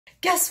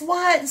Guess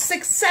what?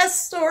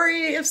 Success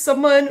story of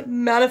someone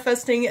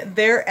manifesting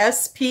their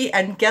SP.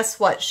 And guess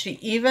what? She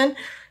even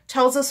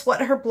tells us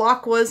what her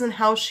block was and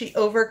how she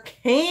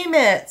overcame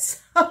it.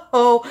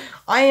 So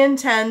I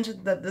intend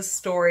that this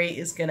story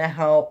is going to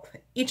help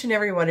each and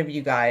every one of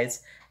you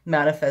guys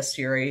manifest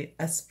your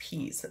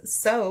SPs.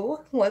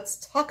 So let's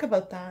talk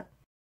about that.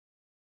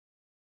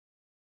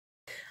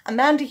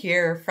 Amanda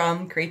here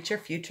from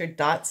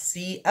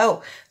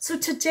createyourfuture.co. So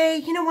today,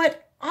 you know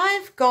what?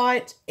 I've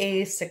got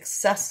a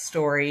success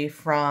story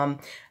from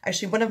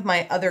actually one of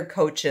my other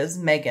coaches,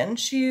 Megan.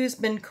 She's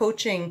been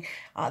coaching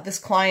this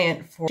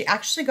client she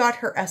actually got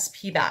her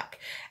SP back.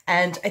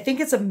 And I think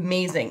it's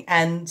amazing.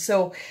 And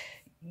so,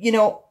 you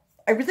know,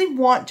 I really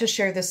want to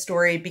share this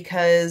story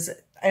because,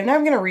 and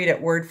I'm going to read it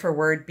word for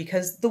word,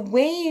 because the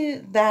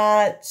way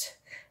that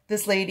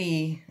this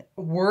lady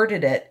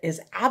worded it is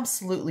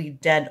absolutely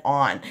dead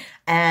on.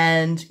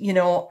 And, you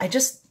know, I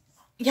just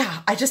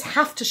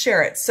have to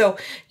share it. So,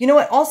 you know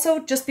what? Also,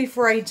 just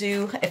before I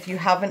do, if you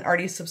haven't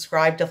already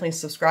subscribed, definitely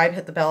subscribe,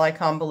 hit the bell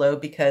icon below,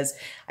 because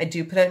I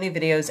do put out new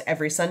videos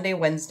every Sunday,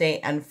 Wednesday,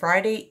 and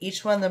Friday,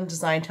 each one of them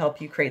designed to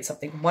help you create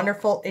something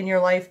wonderful in your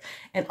life.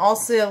 And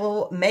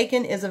also,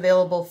 Megan is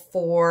available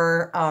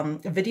for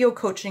video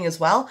coaching as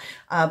well.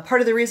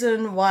 Part of the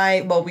reason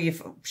why, well,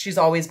 she's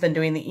always been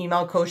doing the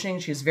email coaching.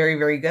 She's very,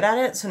 very good at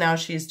it. So now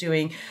she's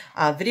doing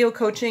video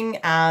coaching.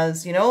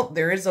 As you know,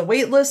 there is a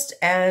wait list,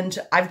 and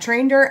I've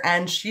trained her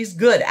and she's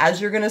good, as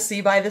you're going to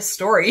see by this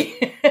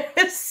story.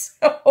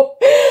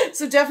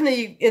 So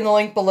definitely in the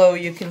link below,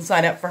 you can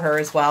sign up for her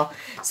as well.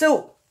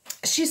 So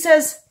she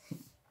says,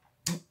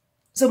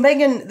 so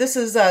Megan, this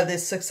is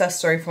this success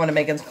story for one of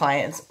Megan's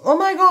clients. Oh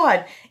my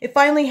God, it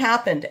finally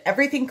happened.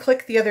 Everything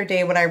clicked the other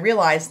day when I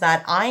realized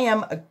that I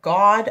am a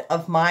god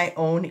of my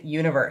own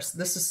universe.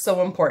 This is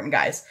so important,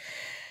 guys.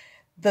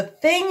 The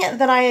thing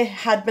that I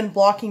had been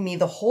blocking me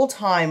the whole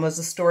time was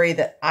the story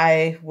that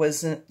I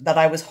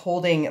was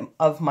holding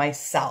of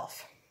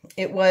myself.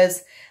 It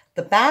was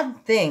the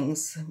bad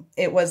things.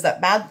 It was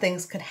that bad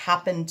things could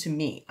happen to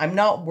me. I'm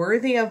not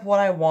worthy of what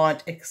I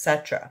want,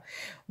 etc.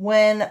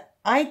 When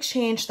I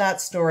changed that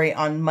story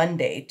on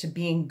Monday to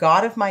being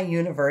God of my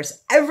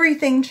universe,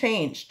 everything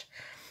changed.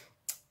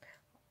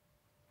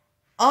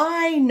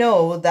 I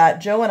know that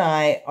Joe and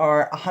I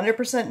are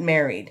 100%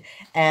 married,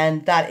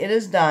 and that it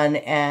is done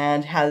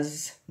and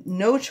has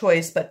no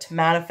choice but to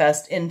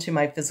manifest into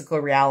my physical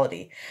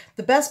reality.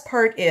 The best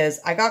part is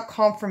I got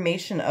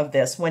confirmation of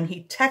this when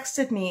he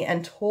texted me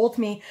and told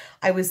me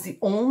I was the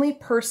only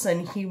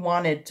person he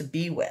wanted to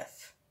be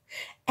with.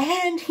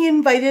 And he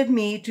invited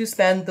me to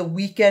spend the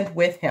weekend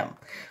with him.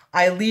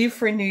 I leave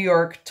for New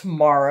York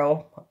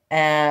tomorrow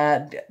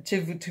and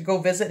to go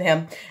visit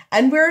him,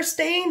 and we're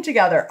staying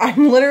together.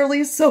 I'm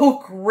literally so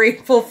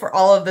grateful for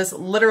all of this.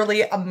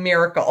 Literally a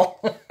miracle.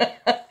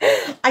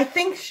 I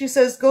think, she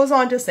says, goes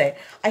on to say,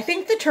 I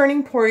think the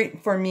turning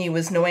point for me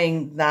was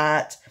knowing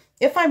that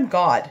if I'm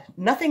God,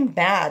 nothing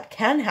bad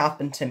can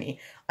happen to me.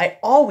 I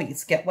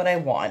always get what I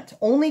want.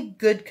 Only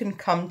good can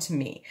come to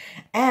me,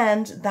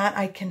 and that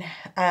I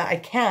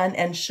can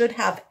and should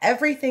have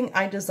everything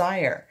I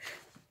desire.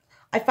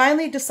 I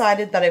finally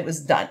decided that it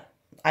was done.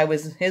 I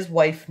was his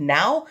wife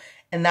now,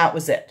 and that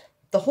was it.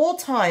 The whole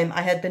time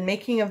I had been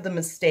making of the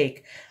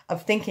mistake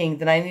of thinking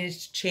that I needed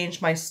to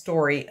change my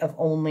story of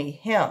only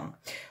him,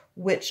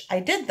 which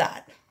I did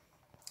that.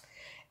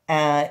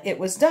 It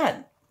was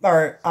done,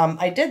 or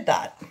I did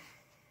that.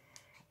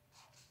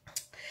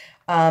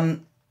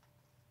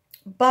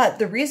 But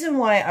the reason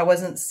why I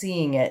wasn't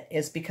seeing it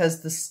is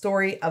because the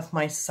story of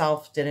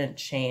myself didn't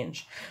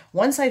change.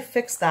 Once I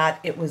fixed that,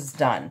 it was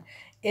done.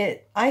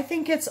 I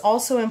think it's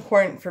also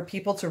important for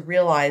people to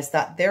realize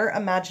that their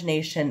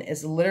imagination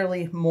is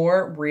literally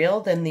more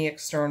real than the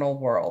external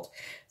world,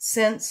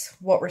 since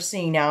what we're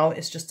seeing now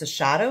is just a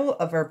shadow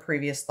of our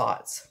previous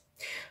thoughts.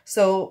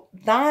 So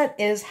that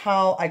is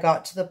how I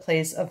got to the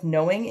place of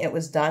knowing it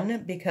was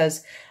done,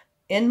 because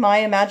in my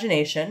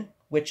imagination,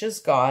 which is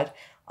God,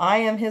 I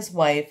am his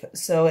wife,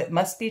 so it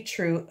must be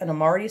true, and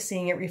I'm already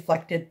seeing it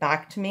reflected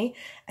back to me,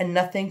 and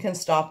nothing can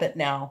stop it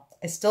now.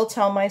 I still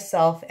tell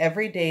myself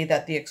every day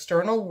that the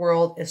external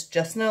world is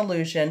just an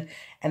illusion,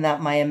 and that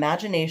my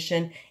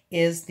imagination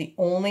is the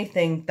only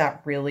thing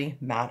that really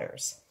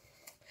matters.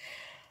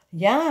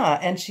 Yeah,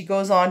 and she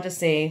goes on to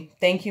say,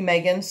 thank you,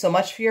 Megan, so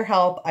much for your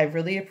help. I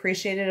really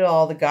appreciated it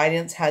all. The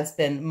guidance has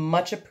been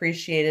much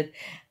appreciated,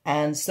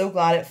 and so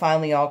glad it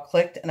finally all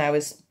clicked, and I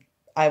was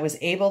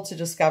able to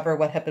discover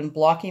what had been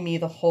blocking me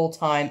the whole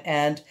time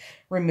and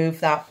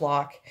remove that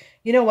block.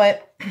 You know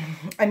what?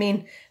 I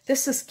mean,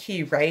 this is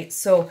key, right?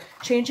 So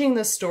changing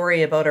the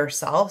story about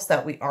ourselves,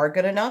 that we are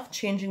good enough,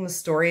 changing the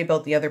story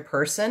about the other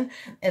person,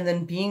 and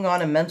then being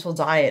on a mental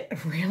diet,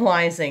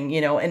 realizing,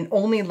 you know, and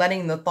only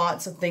letting the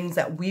thoughts of things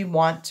that we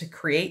want to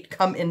create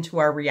come into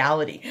our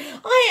reality.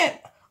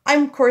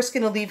 I'm, of course,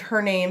 going to leave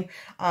her name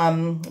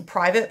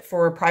private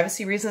for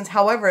privacy reasons.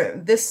 However,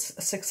 this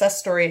success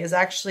story is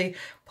actually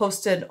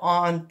posted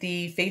on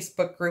the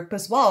Facebook group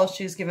as well.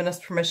 She's given us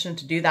permission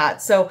to do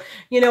that. So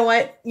you know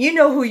what? You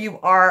know who you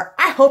are.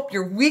 I hope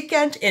your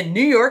weekend in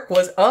New York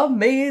was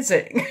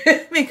amazing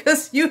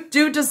because you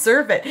do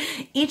deserve it.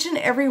 Each and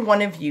every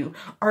one of you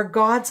are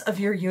gods of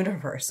your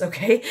universe,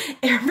 okay?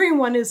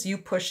 Everyone is you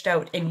pushed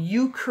out, and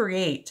you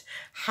create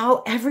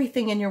how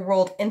everything in your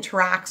world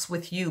interacts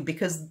with you,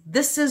 because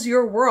this is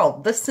your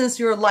world. This is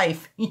your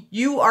life.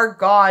 You are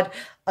God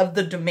of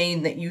the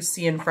domain that you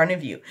see in front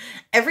of you.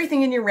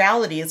 Everything in your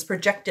reality is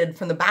projected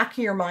from the back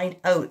of your mind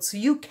out. So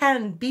you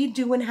can be,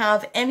 do, and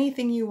have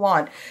anything you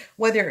want,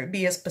 whether it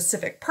be a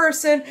specific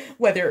person,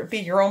 whether it be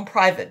your own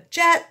private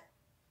jet,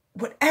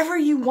 whatever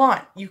you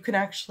want, you can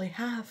actually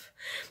have.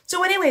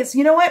 So anyways,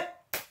 you know what?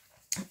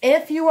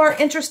 If you are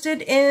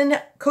interested in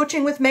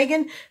coaching with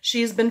Megan,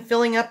 she's been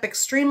filling up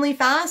extremely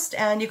fast,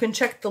 and you can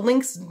check the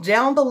links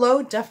down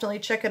below. Definitely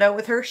check it out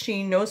with her.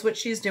 She knows what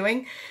she's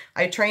doing.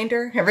 I trained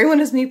her. Everyone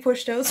is me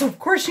pushed out, so of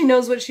course she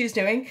knows what she's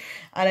doing.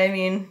 And I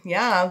mean,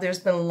 yeah, there's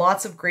been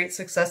lots of great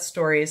success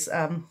stories,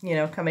 you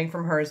know, coming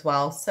from her as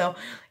well. So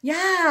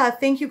yeah,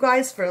 thank you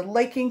guys for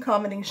liking,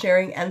 commenting,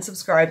 sharing, and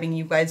subscribing.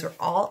 You guys are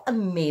all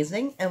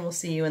amazing, and we'll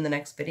see you in the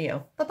next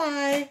video.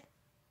 Bye-bye.